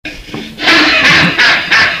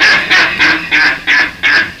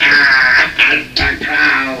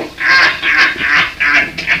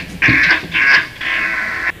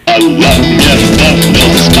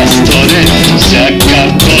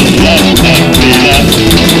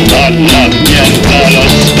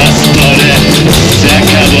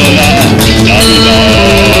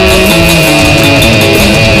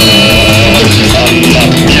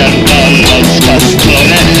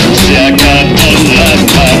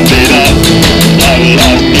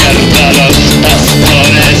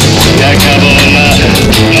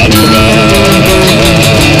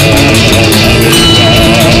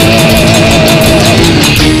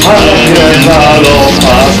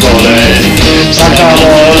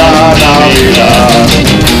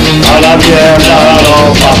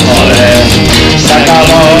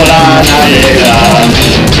Navidad.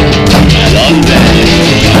 ¿A dónde?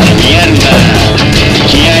 ¿A la mierda?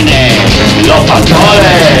 ¿Quiénes? Los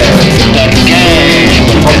pastores. ¿Por qué?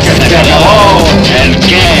 Porque se acabó. ¿El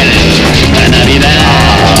qué? La Navidad.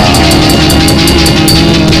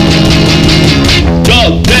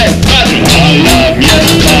 2, 3, 4.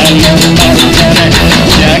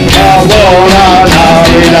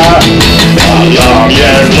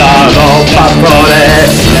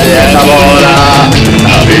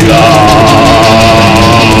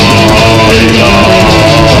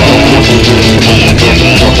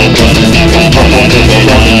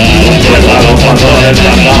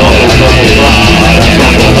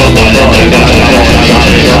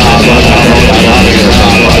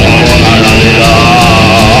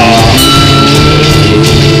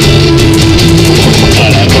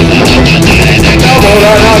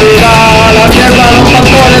 A la mierda los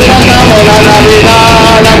pastores. Se acabó La Navidad.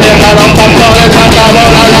 A la mierda los pastores. Se acabó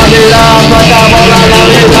la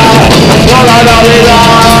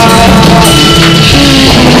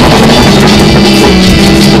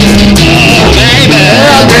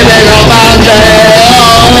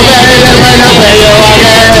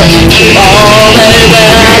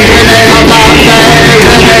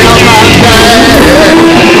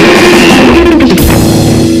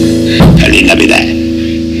Feliz Navidad.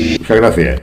 Muchas gracias.